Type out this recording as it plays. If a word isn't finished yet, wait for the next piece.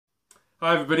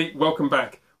Hi everybody, welcome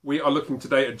back. We are looking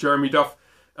today at Jeremy Duff,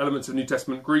 Elements of New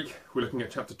Testament Greek. We're looking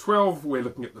at chapter 12. We're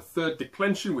looking at the third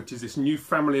declension, which is this new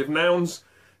family of nouns.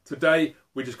 Today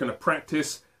we're just going to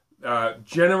practice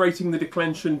generating the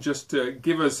declension, just to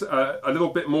give us a little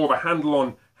bit more of a handle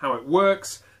on how it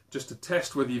works, just to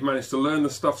test whether you've managed to learn the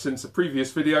stuff since the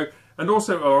previous video, and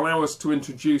also allow us to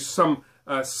introduce some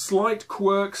slight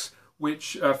quirks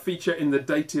which feature in the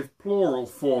dative plural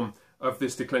form of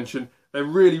this declension. They're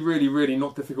really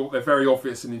not difficult. They're very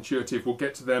obvious and intuitive. We'll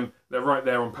get to them. They're right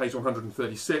there on page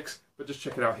 136, but just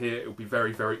check it out here. It'll be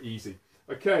very easy.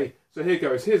 Okay, so here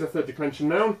goes. Here's a third declension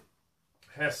noun.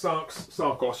 Her sarx,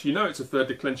 sarkos. You know it's a third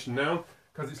declension noun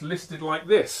because it's listed like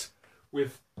this,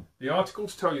 with the article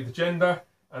to tell you the gender,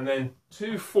 and then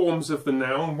two forms of the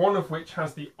noun, one of which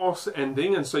has the os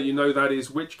ending, and so you know that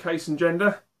is which case and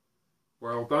gender?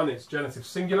 Well done, it's genitive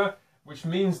singular, which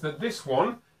means that this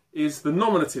one is the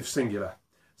nominative singular.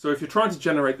 So if you're trying to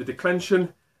generate the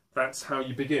declension, that's how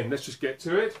you begin. Let's just get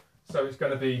to it. So it's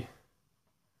going to be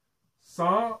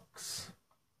sarx.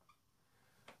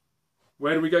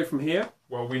 Where do we go from here?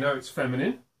 Well, we know it's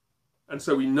feminine, and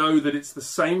so we know that it's the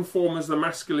same form as the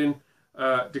masculine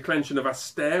declension of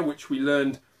aster, which we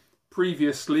learned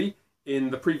previously in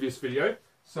the previous video.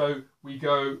 So we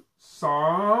go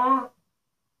sar,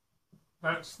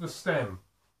 that's the stem,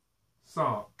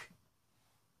 sark.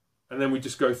 And then we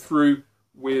just go through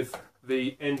with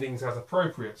the endings as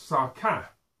appropriate. Sarka,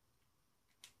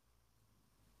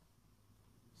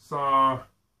 sarkos,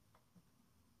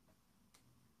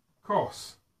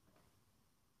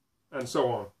 and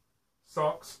so on.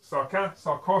 Sarks, sarka,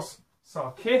 sarkos,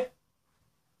 sarki.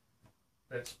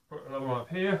 Let's put another one up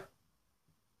here.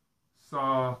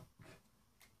 Sark,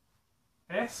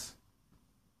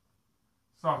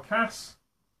 sarkas,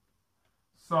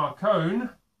 sarcone.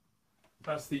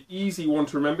 That's the easy one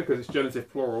to remember because it's genitive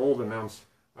plural. All the nouns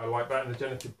are like that in the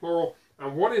genitive plural.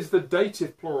 And what is the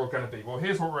dative plural going to be? Well,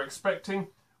 here's what we're expecting.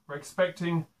 We're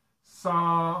expecting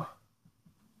sarksin,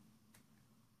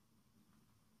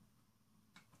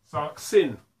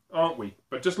 aren't we?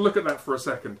 But just look at that for a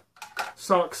second.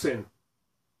 Sarksin.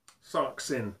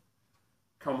 Sarksin.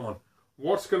 Come on.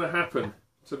 What's going to happen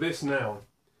to this noun?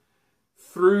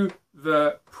 Through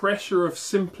the pressure of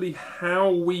simply how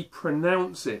we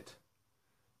pronounce it.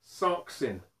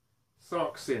 Sarksin,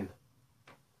 sarksin.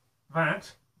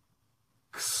 That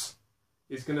x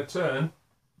is going to turn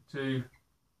to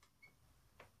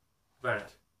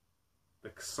that,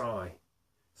 the xi,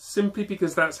 simply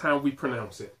because that's how we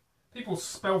pronounce it. People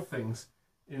spell things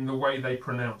in the way they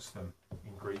pronounce them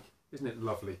in Greek. Isn't it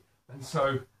lovely? And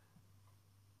so,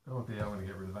 oh dear, I'm going to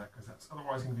get rid of that because that's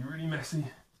otherwise going to be really messy.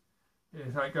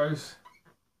 Here's how it goes.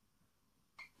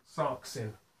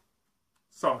 Sarksin.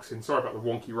 Sarksin. Sorry about the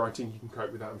wonky writing. You can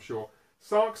cope with that, I'm sure.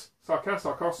 Sarks, sarkas,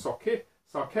 sarkos, sarki,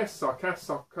 sarkes, sarkas,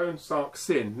 sarkone,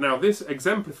 sarksin. Now, this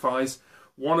exemplifies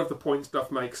one of the points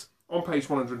Duff makes on page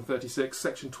 136,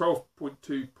 section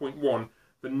 12.2.1,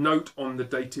 the note on the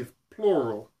dative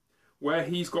plural, where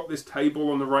he's got this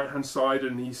table on the right-hand side,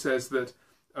 and he says that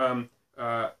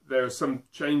there are some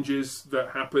changes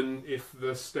that happen if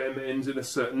the stem ends in a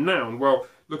certain noun. Well,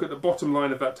 look at the bottom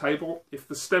line of that table. If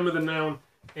the stem of the noun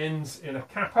ends in a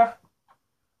kappa,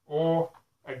 or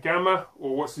a gamma,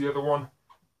 or what's the other one?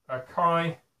 A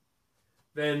chi,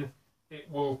 then it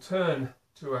will turn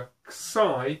to a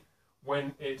xi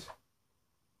when it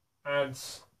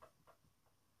adds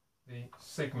the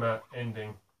sigma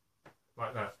ending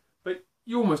like that. But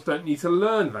you almost don't need to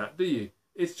learn that, do you?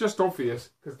 It's just obvious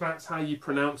because that's how you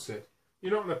pronounce it.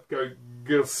 You're not going to go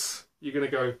gs, you're going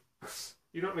to go ks.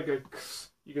 You're not going to go ks,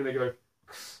 you're going to go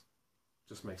ks.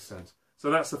 Just makes sense. So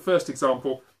that's the first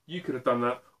example. You could have done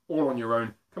that all on your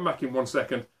own. Come back in 1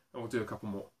 second and we'll do a couple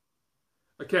more.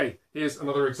 Okay, here's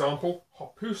another example.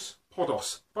 Hopus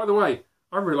podos. By the way,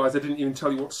 I realised I didn't even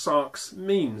tell you what sarx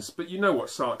means, but you know what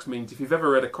sarx means. If you've ever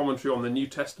read a commentary on the New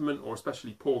Testament, or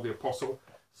especially Paul the Apostle,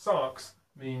 sarx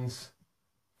means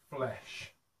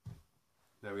flesh.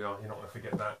 There we are. You're not going to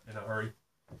forget that in a hurry.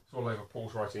 It's all over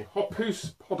Paul's writing.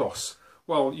 Hopus podos.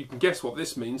 Well, you can guess what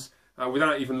this means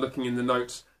without even looking in the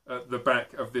notes at the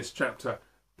back of this chapter.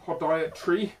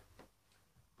 Podiatry.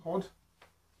 Pod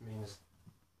means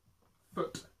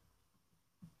foot.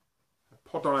 A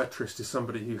podiatrist is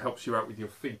somebody who helps you out with your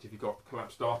feet if you've got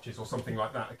collapsed arches or something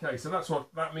like that. Okay, so that's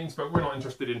what that means, but we're not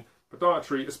interested in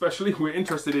podiatry especially. We're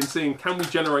interested in seeing, can we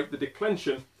generate the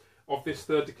declension of this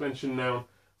third declension noun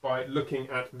by looking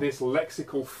at this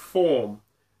lexical form.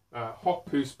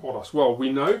 Hopus podos. Well,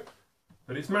 we know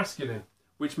that it's masculine,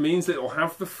 which means that it will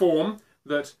have the form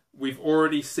that we've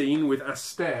already seen with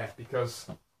aster, because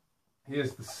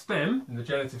here's the stem in the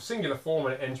genitive singular form,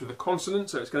 and it ends with a consonant,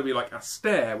 so it's going to be like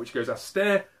aster, which goes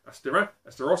aster, astera,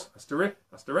 asteros, astere,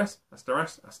 asteres,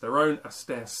 asteras, asteron,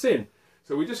 astersin.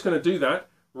 So we're just going to do that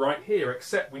right here,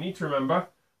 except we need to remember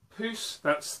pus,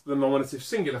 that's the nominative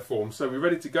singular form. So we're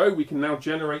ready to go. We can now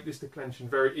generate this declension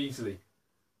very easily.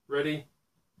 Ready?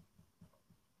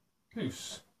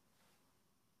 Pus.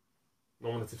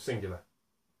 Nominative singular.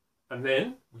 And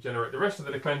then we generate the rest of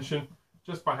the declension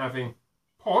just by having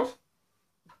pod,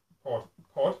 pod,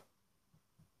 pod,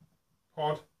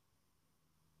 pod,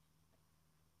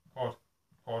 pod,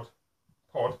 pod,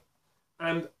 pod,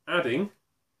 and adding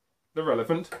the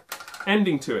relevant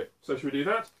ending to it. So should we do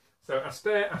that? So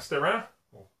aster, astera,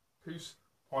 or pus,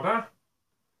 poda,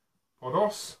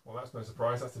 podos. Well, that's no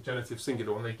surprise. That's the genitive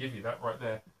singular, and they give you that right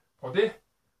there. Podi,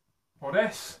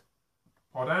 podes,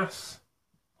 podas,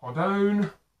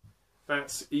 podone.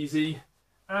 That's easy.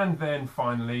 And then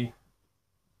finally,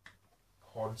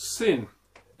 podsin.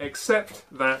 Except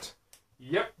that,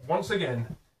 yep, once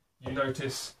again, you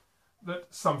notice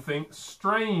that something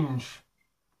strange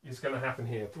is going to happen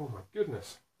here. Oh my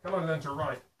goodness. Can I learn to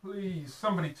write? Please,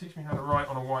 somebody teach me how to write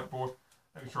on a whiteboard.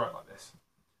 Let me try it like this.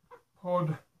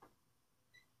 Pod.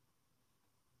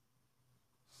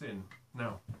 Sin.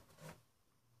 Now,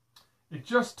 it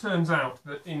just turns out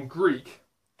that in Greek,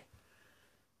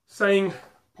 saying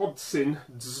podsin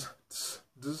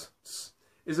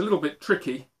is a little bit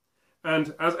tricky,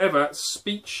 and as ever,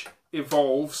 speech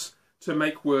evolves to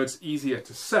make words easier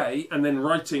to say, and then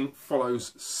writing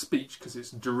follows speech because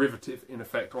it's derivative in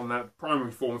effect on that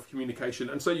primary form of communication.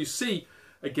 And so you see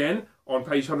again on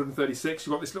page 136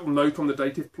 you've got this little note on the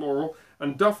dative plural,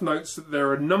 and Duff notes that there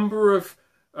are a number of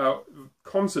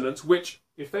consonants which,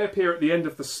 if they appear at the end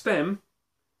of the stem,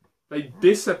 they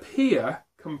disappear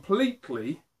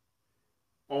completely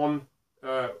on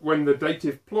when the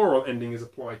dative plural ending is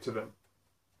applied to them.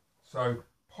 So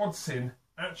podsin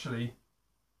actually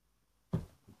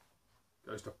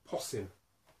goes to possin.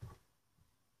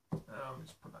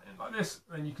 Just put that in like this,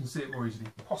 and you can see it more easily.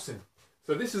 Possin.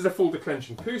 So this is a full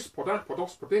declension. Pus, poda,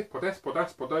 podos, pode, podes,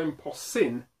 podas, podome,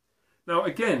 possin. Now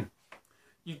again,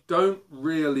 you don't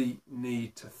really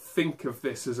need to think of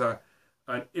this as an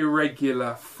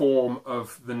irregular form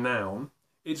of the noun.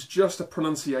 It's just a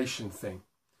pronunciation thing.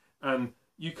 And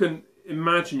you can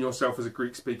imagine yourself as a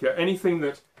Greek speaker, anything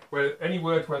that, any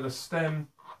word where the stem,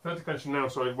 third declension noun,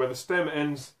 sorry, where the stem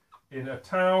ends in a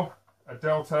tau, a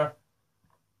delta,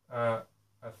 a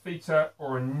theta,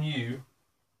 or a nu,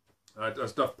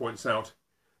 as Duff points out,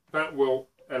 that will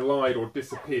elide or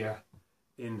disappear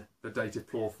in the dative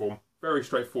plural form. Very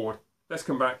straightforward. Let's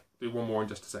come back, do one more in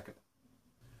just a second.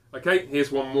 Okay,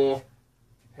 here's one more.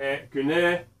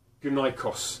 Guner,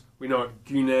 gunaikos. We know what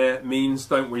guner means,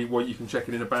 don't we? Well, you can check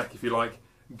it in the back if you like.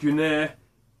 Guner.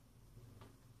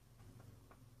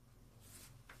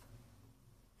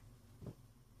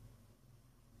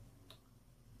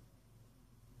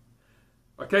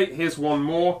 Okay, here's one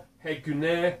more.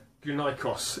 Guner,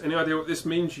 gunaikos. Any idea what this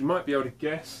means? You might be able to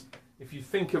guess. If you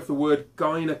think of the word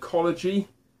gynecology,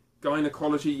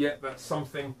 yeah, that's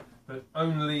something that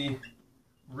only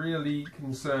really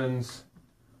concerns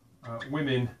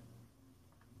women.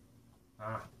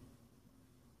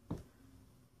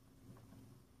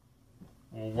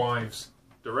 Or wives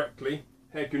directly.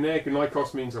 Guner,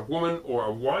 gunaikos means a woman or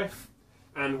a wife.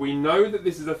 And we know that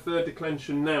this is a third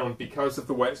declension noun because of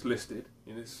the way it's listed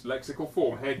in its lexical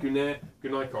form. Guner,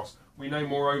 gunaikos. We know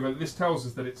moreover this tells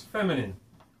us that it's feminine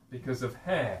because of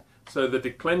hair. So the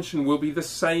declension will be the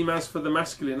same as for the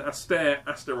masculine aster,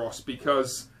 asteros,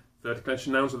 because the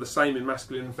declension nouns are the same in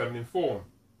masculine and feminine form.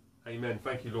 Amen.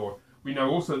 Thank you, Lord. We know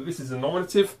also that this is a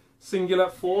nominative singular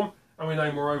form, and we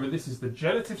know moreover this is the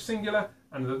genitive singular,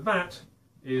 and that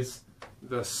is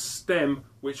the stem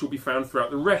which will be found throughout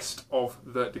the rest of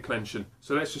the declension.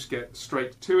 So let's just get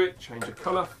straight to it, change the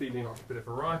colour, feeling like a bit of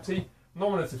variety.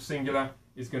 Nominative singular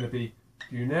is going to be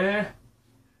guner,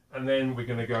 and then we're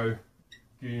going to go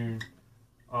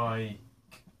gunaik.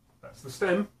 That's the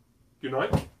stem.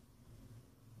 Gunaik.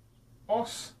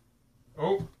 Os.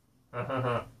 Oh.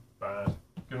 Bad.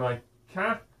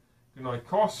 Gunaika.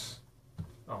 Gunaikos.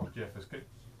 Oh, Jeff is good.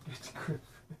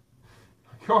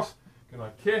 Gunaikos.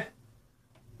 Gunaike.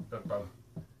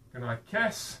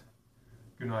 Gunaikes.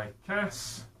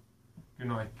 Gunaikas.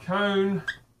 Gunaikone.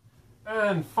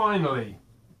 And finally,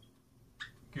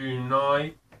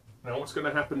 Gunai. Now what's going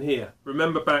to happen here?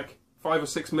 Remember back 5 or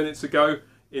 6 minutes ago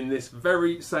in this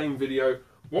very same video,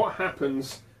 what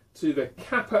happens to the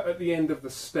kappa at the end of the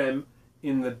stem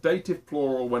in the dative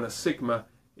plural when a sigma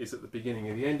is at the beginning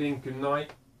of the ending? Gunai.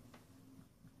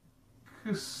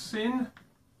 Kusin?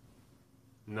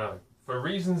 No. For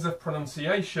reasons of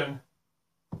pronunciation,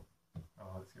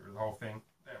 let's get rid of the whole thing.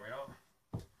 There we are.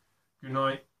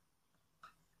 Gunai-xin.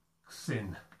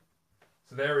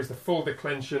 So there is the full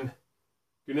declension.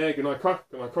 Gunai, gunai-ka,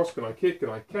 gunai-kos, gunai-kit,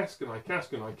 gunai-kes, gunai-kas,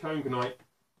 gunai-kon,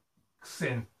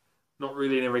 gunai-xin. Not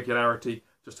really an irregularity,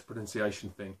 just a pronunciation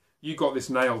thing. You got this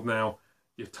nailed now.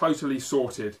 You're totally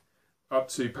sorted up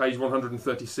to page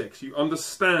 136. You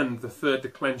understand the third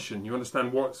declension. You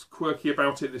understand what's quirky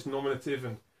about it, this nominative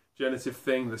and genitive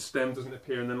thing. The stem doesn't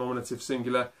appear in the nominative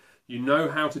singular. You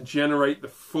know how to generate the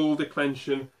full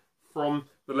declension from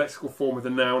the lexical form of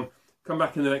the noun. Come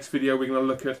back in the next video. We're going to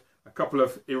look at a couple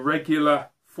of irregular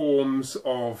forms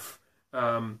of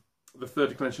the third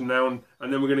declension noun,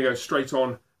 and then we're going to go straight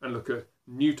on and look at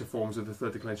neuter forms of the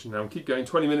third declension noun. Keep going,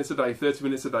 20 minutes a day, 30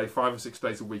 minutes a day, 5 or 6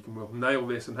 days a week, and we'll nail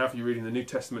this and have you reading the New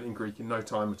Testament in Greek in no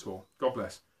time at all. God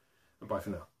bless, and bye for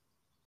now.